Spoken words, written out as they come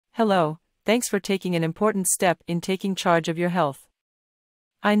Hello, thanks for taking an important step in taking charge of your health.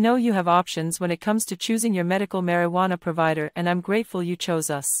 I know you have options when it comes to choosing your medical marijuana provider, and I'm grateful you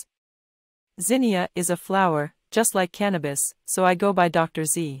chose us. Zinnia is a flower, just like cannabis, so I go by Dr.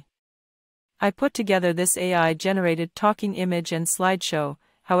 Z. I put together this AI-generated talking image and slideshow,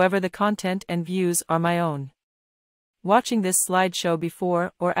 however the content and views are my own. Watching this slideshow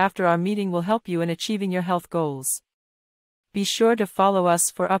before or after our meeting will help you in achieving your health goals. Be sure to follow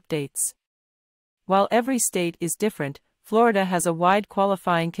us for updates. While every state is different, Florida has a wide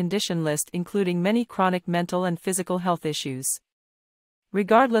qualifying condition list including many chronic mental and physical health issues.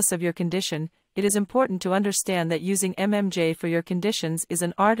 Regardless of your condition, it is important to understand that using MMJ for your conditions is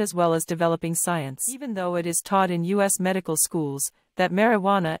an art as well as developing science. Even though it is taught in U.S. medical schools that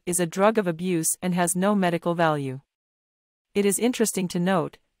marijuana is a drug of abuse and has no medical value. It is interesting to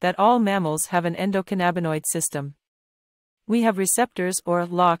note that all mammals have an endocannabinoid system. We have receptors or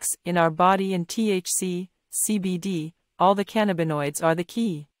locks in our body, and THC, CBD, all the cannabinoids are the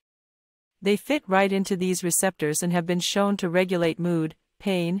key. They fit right into these receptors and have been shown to regulate mood,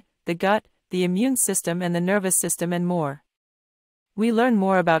 pain, the gut, the immune system and the nervous system and more. We learn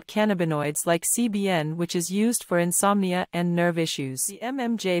more about cannabinoids like CBN, which is used for insomnia and nerve issues. The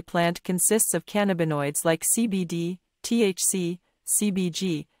MMJ plant consists of cannabinoids like CBD, THC,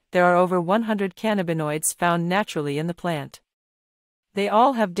 CBG. There are over 100 cannabinoids found naturally in the plant. They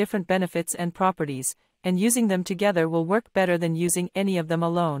all have different benefits and properties, and using them together will work better than using any of them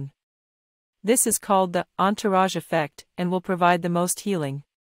alone. This is called the entourage effect and will provide the most healing.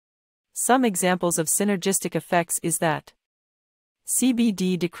 Some examples of synergistic effects is that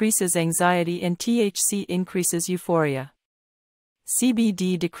CBD decreases anxiety and THC increases euphoria.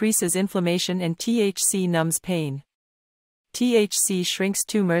 CBD decreases inflammation and THC numbs pain. THC shrinks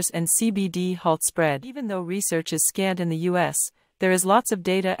tumors and CBD halts spread. Even though research is scant in the US, there is lots of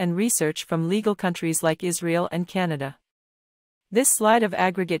data and research from legal countries like Israel and Canada. This slide of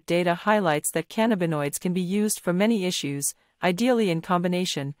aggregate data highlights that cannabinoids can be used for many issues, ideally in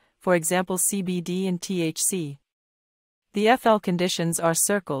combination, for example CBD and THC. The FL conditions are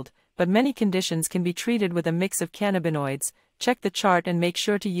circled, but many conditions can be treated with a mix of cannabinoids. Check the chart and make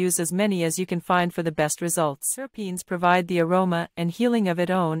sure to use as many as you can find for the best results. Terpenes provide the aroma and healing of its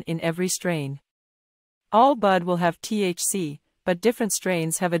own in every strain. All bud will have THC, but different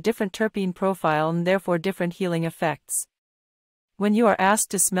strains have a different terpene profile and therefore different healing effects. When you are asked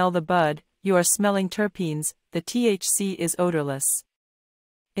to smell the bud, you are smelling terpenes. The THC is odorless.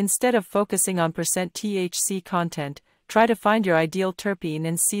 Instead of focusing on percent THC content, try to find your ideal terpene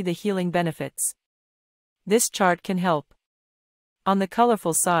and see the healing benefits. This chart can help. On the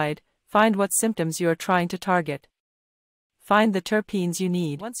colorful side, find what symptoms you are trying to target. Find the terpenes you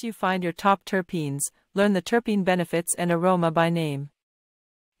need. Once you find your top terpenes, learn the terpene benefits and aroma by name.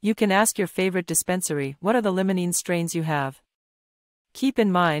 You can ask your favorite dispensary, what are the limonene strains you have? Keep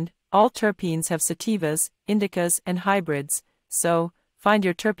in mind, all terpenes have sativas, indicas and hybrids, so, find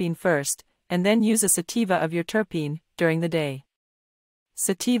your terpene first, and then use a sativa of your terpene during the day.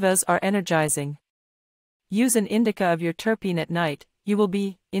 Sativas are energizing. Use an indica of your terpene at night, you will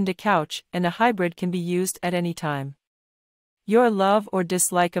be in the couch, and a hybrid can be used at any time. Your love or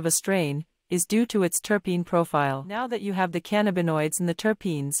dislike of a strain is due to its terpene profile. Now that you have the cannabinoids and the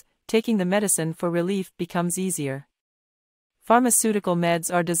terpenes, taking the medicine for relief becomes easier. Pharmaceutical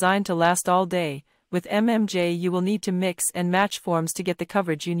meds are designed to last all day. With MMJ you will need to mix and match forms to get the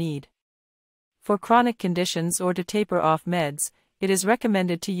coverage you need. For chronic conditions or to taper off meds, it is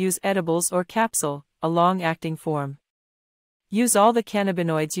recommended to use edibles or capsule, a long-acting form. Use all the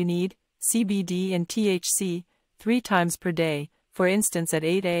cannabinoids you need, CBD and THC, 3 times per day, for instance at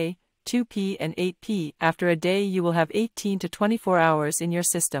 8 2 p and 8 p. After a day you will have 18 to 24 hours in your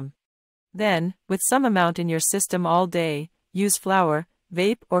system. Then, with some amount in your system all day, use flower,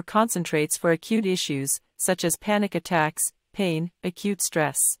 vape or concentrates for acute issues, such as panic attacks, pain, acute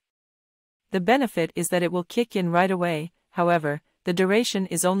stress. The benefit is that it will kick in right away, however, the duration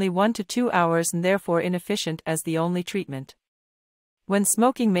is only 1 to 2 hours and therefore inefficient as the only treatment. When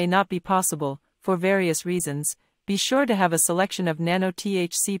smoking may not be possible, for various reasons, be sure to have a selection of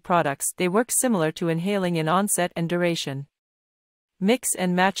nano-THC products. They work similar to inhaling in onset and duration. Mix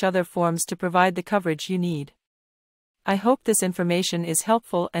and match other forms to provide the coverage you need. I hope this information is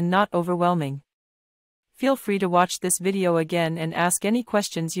helpful and not overwhelming. Feel free to watch this video again and ask any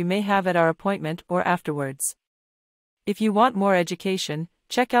questions you may have at our appointment or afterwards. If you want more education,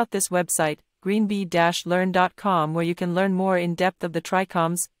 check out this website, greenbee-learn.com, where you can learn more in depth of the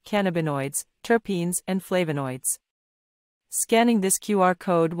trichomes, cannabinoids, terpenes and flavonoids. Scanning this QR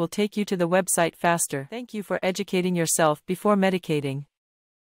code will take you to the website faster. Thank you for educating yourself before medicating.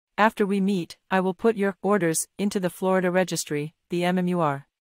 After we meet, I will put your orders into the Florida registry, the MMUR.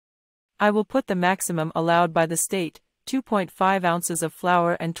 I will put the maximum allowed by the state, 2.5 ounces of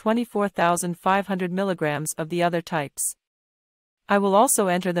flower and 24,500 milligrams of the other types. I will also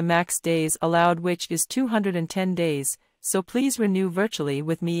enter the max days allowed, which is 210 days, so please renew virtually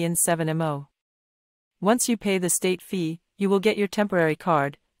with me in 7MO. Once you pay the state fee, you will get your temporary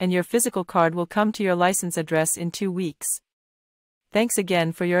card, and your physical card will come to your license address in 2 weeks. Thanks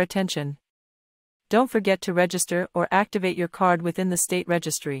again for your attention. Don't forget to register or activate your card within the state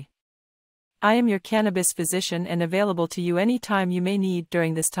registry. I am your cannabis physician and available to you anytime you may need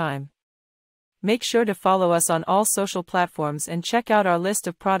during this time. Make sure to follow us on all social platforms and check out our list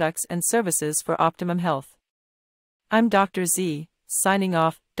of products and services for optimum health. I'm Dr. Z, signing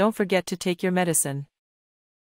off. Don't forget to take your medicine.